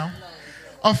prison now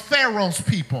of Pharaoh's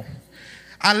people.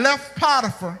 I left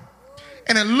Potiphar,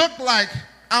 and it looked like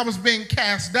I was being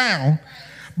cast down,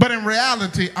 but in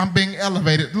reality, I'm being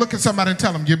elevated. Look at somebody and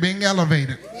tell them, you're being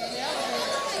elevated.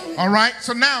 All right,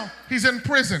 so now he's in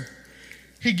prison.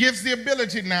 He gives the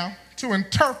ability now to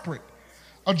interpret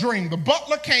a dream. The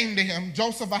butler came to him,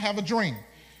 Joseph, I have a dream.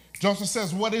 Joseph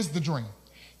says, what is the dream?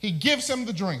 He gives him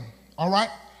the dream, all right?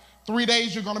 3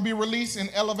 days, you're going to be released and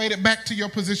elevated back to your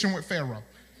position with Pharaoh,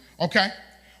 okay?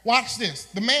 Watch this.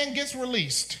 The man gets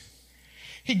released.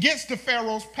 He gets to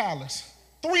Pharaoh's palace.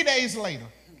 3 days later,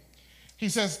 he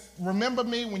says, remember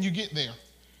me when you get there.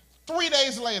 3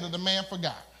 days later, the man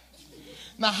forgot.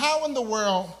 Now, how in the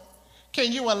world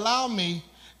can you allow me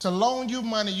to loan you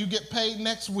money, you get paid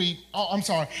next week,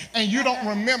 and you don't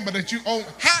remember that you owe?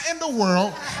 How in the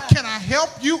world can I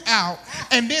help you out,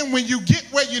 and then when you get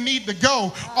where you need to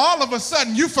go, all of a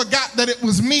sudden you forgot that it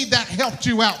was me that helped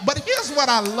you out? But here's what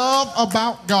I love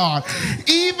about God.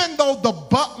 Even though the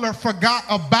butler forgot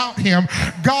about him,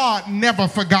 God never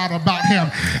forgot about him.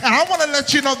 And I want to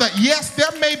let you know that yes,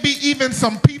 there may be even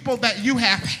some people that you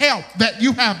have helped, that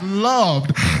you have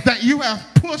loved, that you have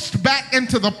pushed back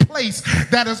into the place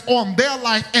that is on their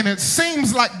life, and it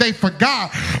seems like they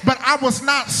forgot, but I was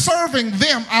not serving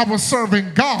them, I was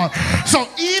serving God. So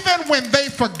even when they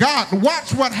forgot,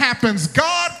 watch what happens.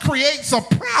 God creates a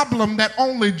problem that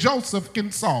only Joseph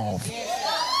can solve.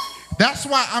 That's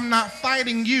why I'm not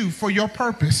fighting you for your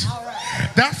purpose.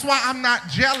 That's why I'm not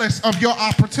jealous of your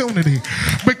opportunity,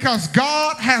 because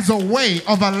God has a way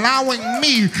of allowing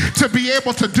me to be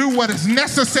able to do what is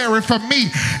necessary for me.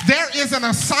 There is an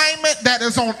assignment that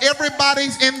is on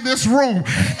everybody's in this room,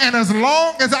 and as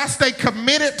long as I stay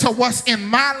committed to what's in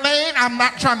my lane, I'm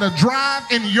not trying to drive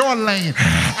in your lane.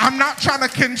 I'm not trying to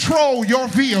control your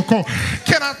vehicle.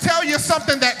 Can I tell you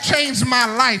something that changed my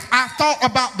life? I thought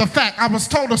about the fact, I was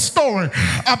told a story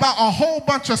about a whole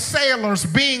bunch of sailors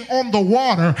being on the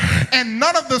water, and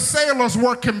none of the sailors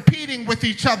were competing with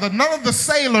each other. None of the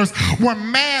sailors were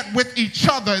mad with each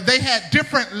other. They had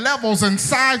different levels and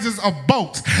sizes of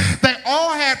boats. They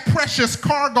all had precious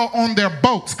cargo on their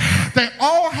boats. They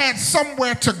all had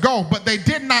somewhere to go, but they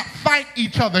did not fight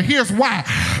each other. Here's why.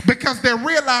 Because they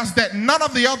realized that none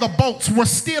of the other boats were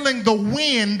stealing the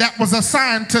wind that was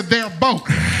assigned to their boat.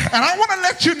 And I want to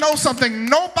let you know something.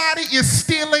 Nobody is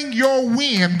stealing your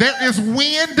wind. There is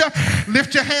wind,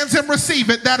 lift your hands and receive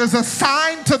it, that is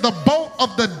assigned to the boat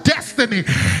of the destiny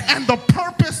and the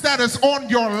purpose that is on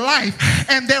your life.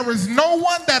 And there is no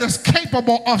one that is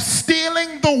capable of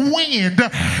stealing the wind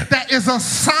that is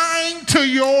assigned to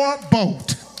your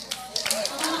boat.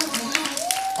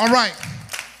 All right,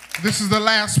 this is the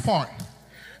last part.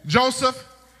 Joseph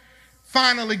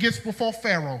finally gets before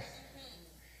Pharaoh.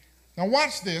 Now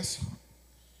watch this.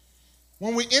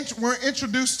 When we're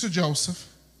introduced to Joseph,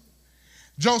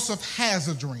 Joseph has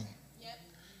a dream.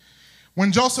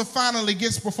 When Joseph finally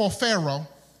gets before Pharaoh,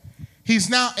 he's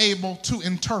now able to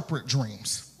interpret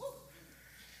dreams.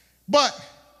 But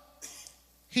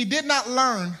he did not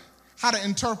learn how to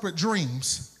interpret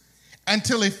dreams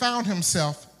until he found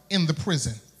himself in the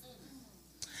prison.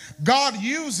 God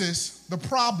uses the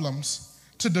problems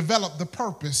to develop the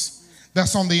purpose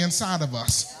that's on the inside of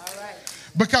us.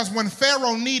 Because when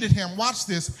Pharaoh needed him, watch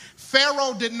this,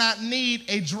 Pharaoh did not need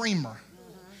a dreamer.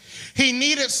 He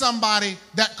needed somebody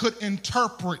that could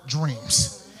interpret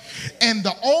dreams. And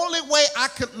the only way I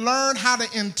could learn how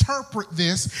to interpret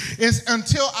this is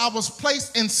until I was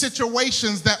placed in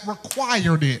situations that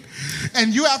required it.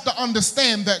 And you have to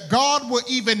understand that God will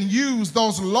even use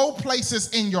those low places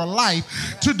in your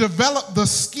life to develop the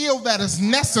skill that is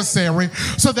necessary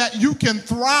so that you can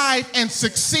thrive and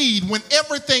succeed when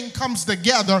everything comes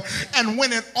together and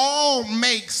when it all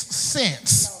makes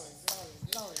sense.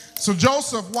 So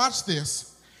Joseph, watch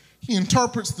this. He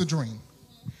interprets the dream.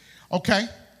 Okay?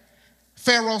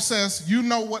 Pharaoh says, you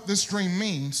know what this dream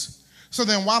means, so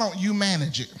then why don't you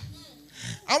manage it?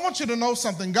 I want you to know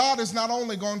something. God is not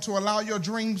only going to allow your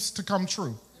dreams to come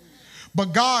true,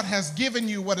 but God has given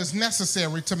you what is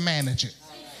necessary to manage it.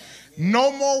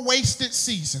 No more wasted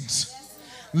seasons.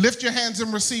 Lift your hands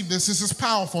and receive this. This is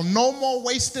powerful. No more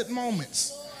wasted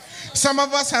moments. Some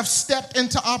of us have stepped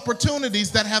into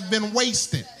opportunities that have been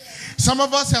wasted. Some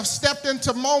of us have stepped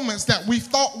into moments that we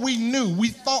thought we knew. We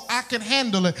thought I could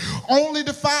handle it, only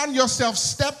to find yourself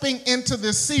stepping into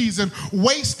this season,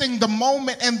 wasting the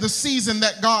moment and the season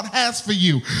that God has for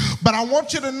you. But I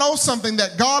want you to know something,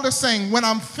 that God is saying, when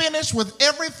I'm finished with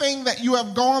everything that you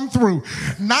have gone through,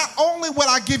 not only will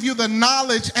I give you the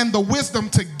knowledge and the wisdom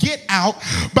to get out,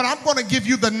 but I'm going to give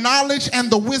you the knowledge and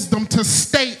the wisdom to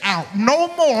stay out. No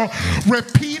more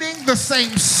repeating the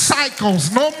same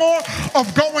cycles. No more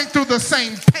of going through the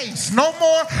same pace. No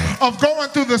more of going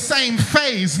through the same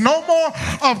phase. No more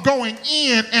of going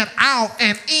in and out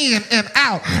and in and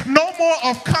out. No more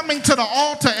of coming to the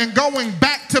altar and going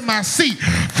back to my seat,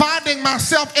 finding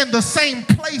myself in the same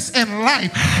place in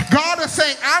life. God is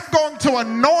saying, I'm going to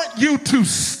anoint you to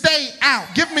stay out.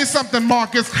 Give me something,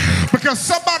 Marcus, because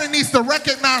somebody needs to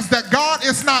recognize that God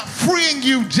is not freeing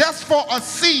you just for a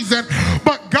season,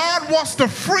 but God wants to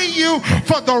free you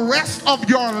for the rest of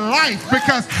your life,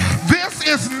 because this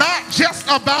is not just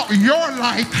about your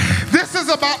life. This is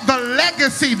about the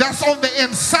legacy that's on the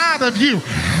inside of you.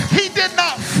 He did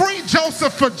not free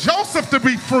Joseph for Joseph to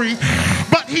be free,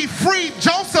 but he freed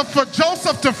Joseph for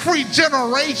Joseph to free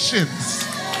generations.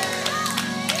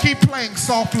 Keep playing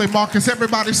softly, Marcus.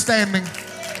 Everybody standing.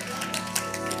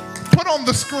 Put on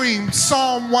the screen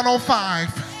Psalm 105,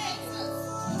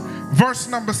 verse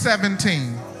number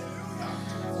 17.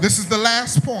 This is the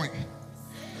last point.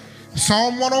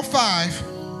 Psalm 105,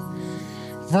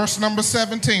 verse number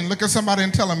 17. Look at somebody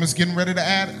and tell them it's getting ready to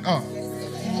add up.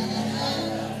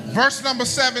 Verse number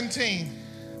 17.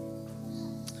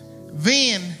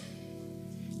 Then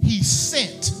he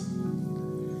sent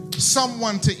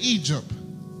someone to Egypt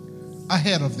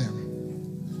ahead of them.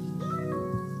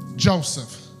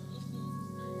 Joseph.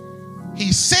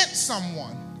 He sent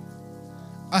someone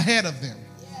ahead of them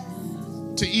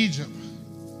to Egypt.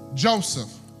 Joseph,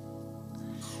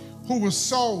 who was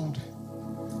sold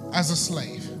as a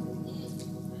slave.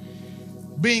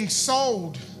 Being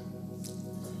sold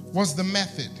was the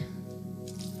method,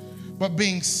 but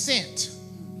being sent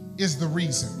is the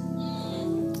reason.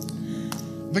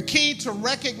 The key to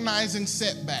recognizing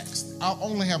setbacks, I'll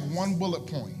only have one bullet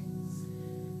point.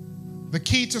 The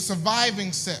key to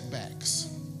surviving setbacks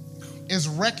is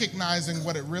recognizing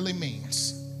what it really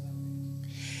means.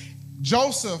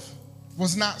 Joseph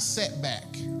was not set back.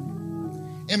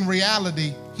 In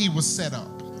reality, he was set up.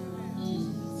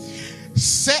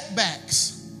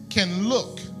 Setbacks can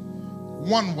look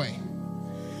one way,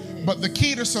 but the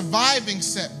key to surviving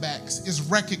setbacks is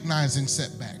recognizing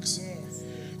setbacks.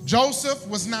 Joseph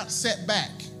was not set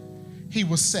back. he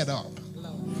was set up.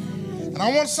 And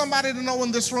I want somebody to know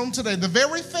in this room today, the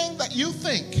very thing that you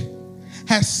think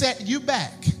has set you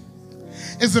back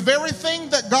is the very thing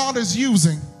that God is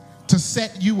using to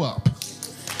set you up.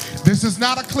 This is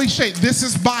not a cliche. This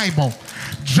is Bible.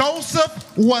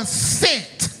 Joseph was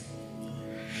sent.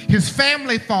 His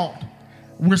family thought,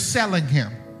 we're selling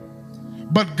him.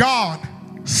 But God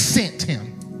sent him.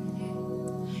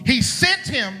 He sent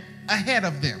him ahead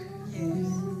of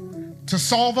them to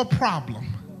solve a problem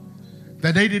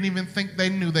that they didn't even think they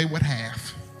knew they would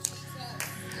have.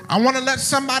 I want to let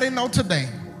somebody know today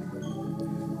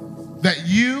that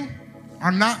you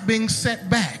are not being set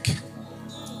back.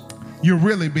 You're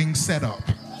really being set up.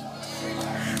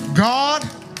 God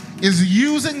is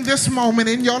using this moment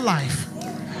in your life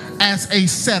as a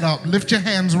setup. Lift your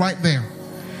hands right there.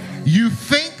 You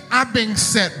think I'm being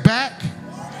set back.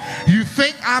 You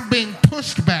think I'm being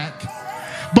pushed back.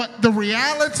 But the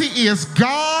reality is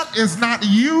God is not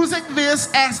using this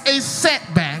as a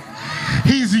setback.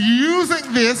 He's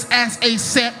using this as a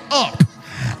set up.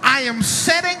 I am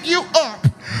setting you up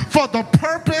for the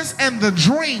purpose and the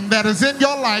dream that is in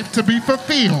your life to be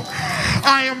fulfilled.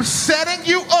 I am setting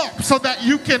you up so that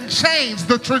you can change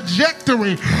the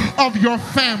trajectory of your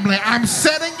family. I'm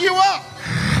setting you up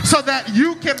so that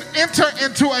you can enter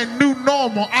into a new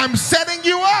normal. I'm setting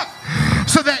you up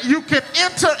so that you can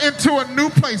enter into a new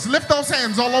place. Lift those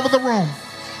hands all over the room.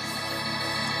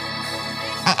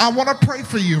 I want to pray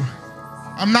for you.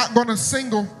 I'm not going to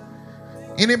single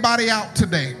anybody out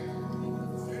today,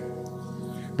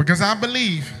 because I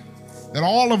believe that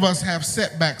all of us have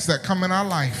setbacks that come in our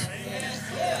life.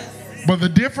 But the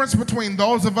difference between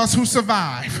those of us who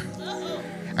survive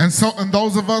and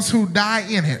those of us who die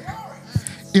in it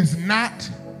is not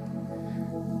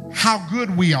how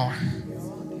good we are.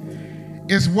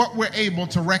 It's what we're able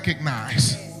to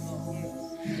recognize.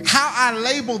 How I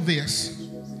label this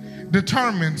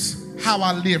determines how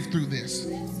I live through this.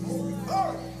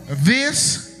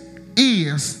 This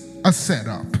is a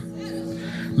setup.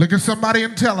 Look at somebody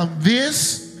and tell them,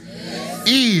 this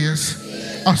is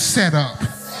a setup.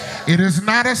 It is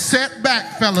not a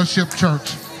setback, Fellowship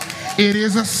Church. It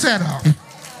is a setup.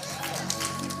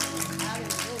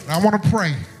 I want to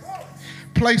pray.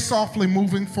 Play softly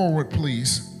moving forward,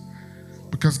 please.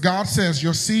 Because God says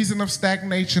your season of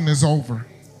stagnation is over.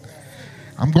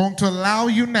 I'm going to allow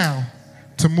you now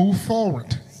to move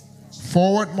forward.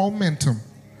 Forward momentum.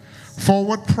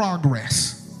 Forward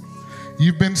progress.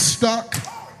 You've been stuck.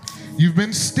 You've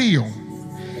been still.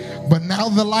 But now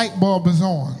the light bulb is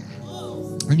on.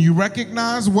 And you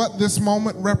recognize what this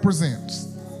moment represents.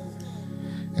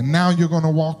 And now you're going to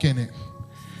walk in it.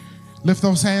 Lift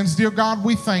those hands. Dear God,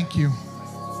 we thank you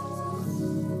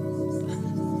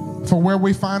for where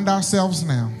we find ourselves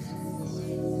now.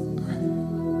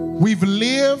 We've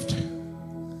lived,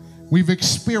 we've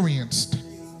experienced,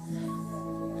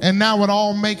 and now it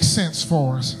all makes sense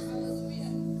for us.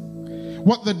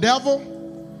 What the devil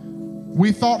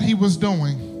we thought he was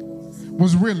doing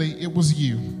was really, it was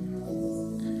you.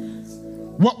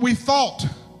 What we thought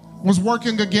was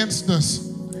working against us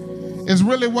is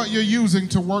really what you're using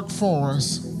to work for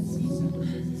us.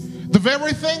 The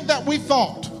very thing that we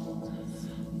thought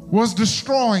was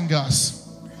destroying us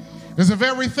is the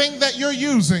very thing that you're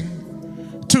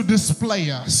using to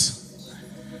display us.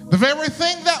 The very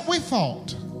thing that we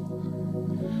thought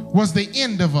was the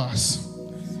end of us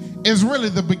is really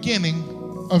the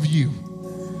beginning of you.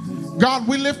 God,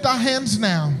 we lift our hands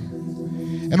now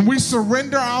and we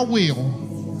surrender our will.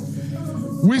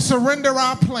 We surrender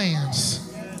our plans.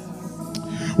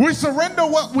 We surrender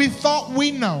what we thought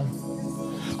we know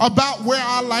about where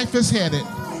our life is headed.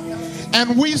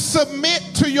 And we submit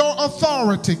to your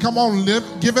authority. Come on,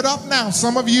 give it up now.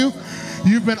 Some of you,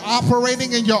 you've been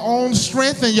operating in your own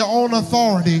strength and your own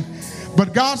authority.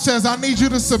 But God says, I need you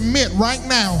to submit right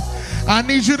now. I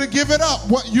need you to give it up.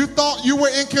 What you thought you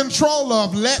were in control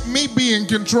of, let me be in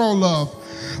control of.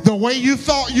 The way you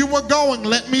thought you were going,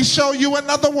 let me show you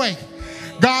another way.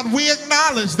 God, we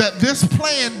acknowledge that this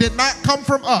plan did not come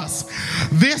from us.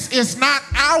 This is not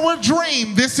our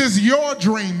dream. This is your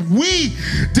dream. We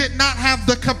did not have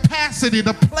the capacity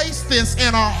to place this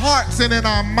in our hearts and in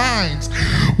our minds.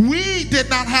 We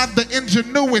did not have the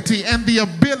ingenuity and the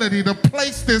ability to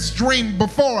place this dream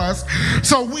before us.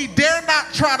 So we dare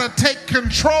not try to take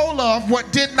control of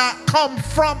what did not come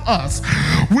from us.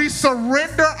 We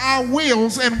surrender our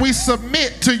wills and we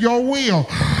submit to your will.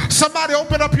 Somebody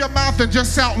open up your mouth and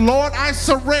just shout, Lord, I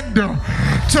surrender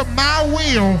to my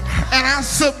will and I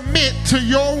submit to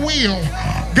your will.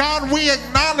 God, we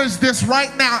acknowledge this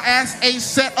right now as a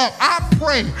setup. I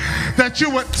pray that you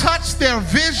would touch their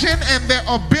vision and their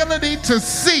ability to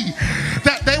see,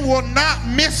 that they will not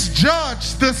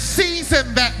misjudge the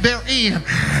season that they're in.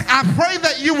 I pray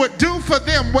that you would do for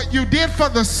them what you did for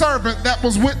the servant that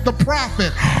was with the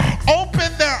prophet.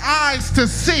 Open their eyes to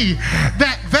see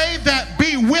that they that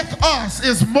be with us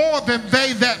is more than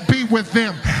they that be with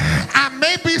them. I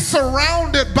may be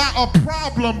surrounded by a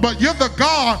problem, but you're the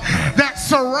God that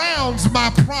surrounds my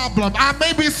problem. I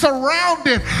may be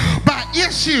surrounded by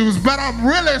issues, but I'm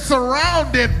really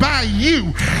surrounded by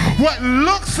you. What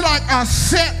looks like a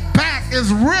setback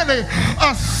is really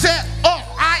a set up.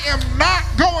 I am not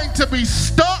going to be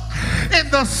stuck in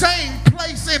the same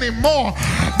place anymore,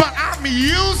 but I'm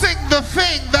using the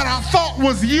thing that I thought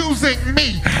was using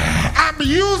me. I'm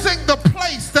using the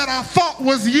place that I thought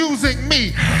was using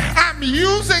me. I'm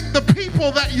using the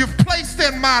people that you've placed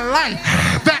in my life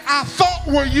that I thought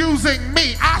were using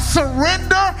me. I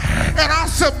surrender and I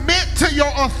submit to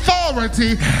your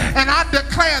authority, and I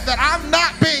declare that I'm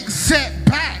not being set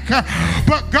back,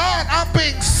 but God, I'm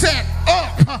being set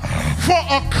up for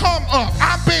a come up.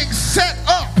 I'm being set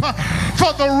up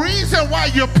for the reason why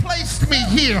you placed me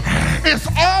here. It's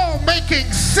all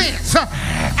making sense.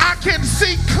 I can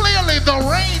see clearly the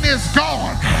rain is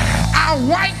gone. I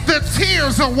wipe the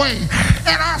tears away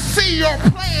and I see your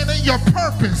plan and your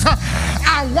purpose.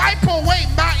 I wipe away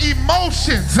my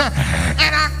emotions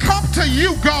and I come to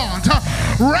you, God,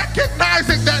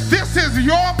 recognizing that this is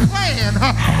your plan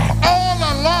all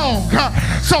along.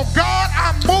 So God,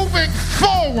 I'm moving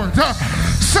forward.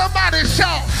 Somebody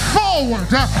shout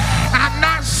forward. I'm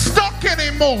not stuck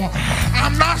anymore.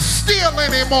 I'm not still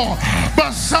anymore.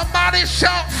 But somebody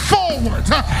shout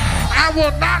forward. I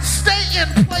will not stay in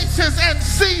places and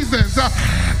seasons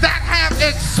that have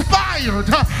expired.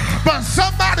 But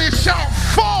somebody shout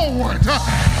forward.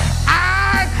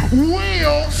 I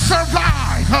will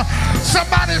survive.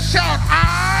 Somebody shout,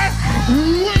 I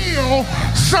will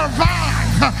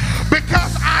survive,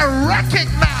 because I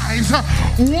recognize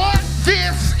what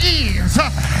this is.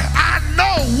 I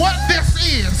know what this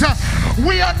is.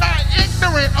 We are not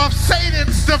ignorant of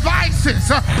Satan's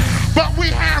devices, but we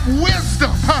have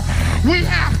wisdom, we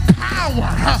have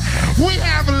power, we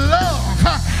have love,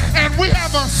 and we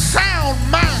have a sound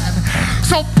mind.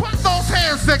 So put those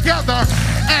hands together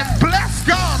and bless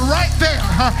God right there,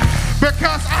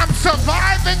 because I'm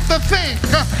surviving the thing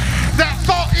that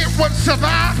thought it would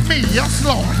survive me. Yes,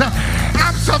 Lord.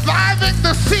 I'm surviving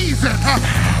the season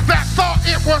that thought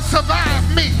it would survive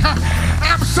me.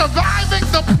 I'm surviving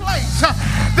the place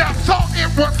that thought it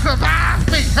would survive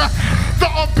me. The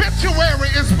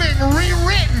obituary is being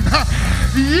rewritten.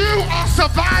 You are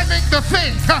surviving the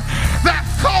thing that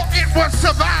thought it would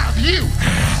survive you.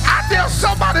 I dare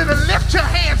somebody to lift your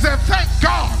hands and thank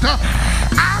God.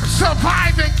 I'm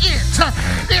surviving it.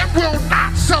 It will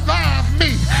not survive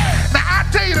me. Now I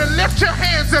tell you to lift your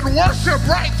hands and worship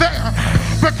right there,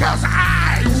 because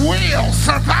I will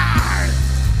survive.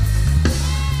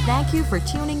 Thank you for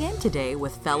tuning in today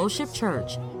with Fellowship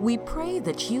Church. We pray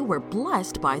that you were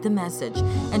blessed by the message,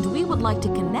 and we would like to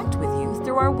connect with you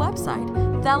through our website,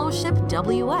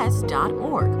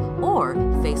 fellowshipws.org, or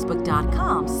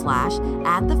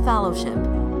facebook.com/@thefellowship.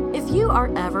 If you are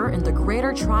ever in the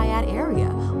Greater Triad area,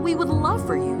 we would love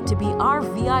for you to be our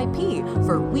VIP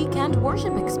for weekend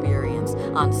worship experience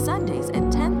on Sundays at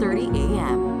 10:30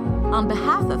 a.m. On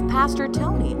behalf of Pastor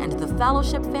Tony and the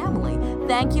Fellowship family,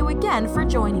 thank you again for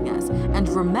joining us. And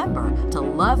remember to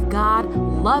love God,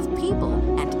 love people,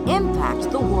 and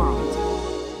impact the world.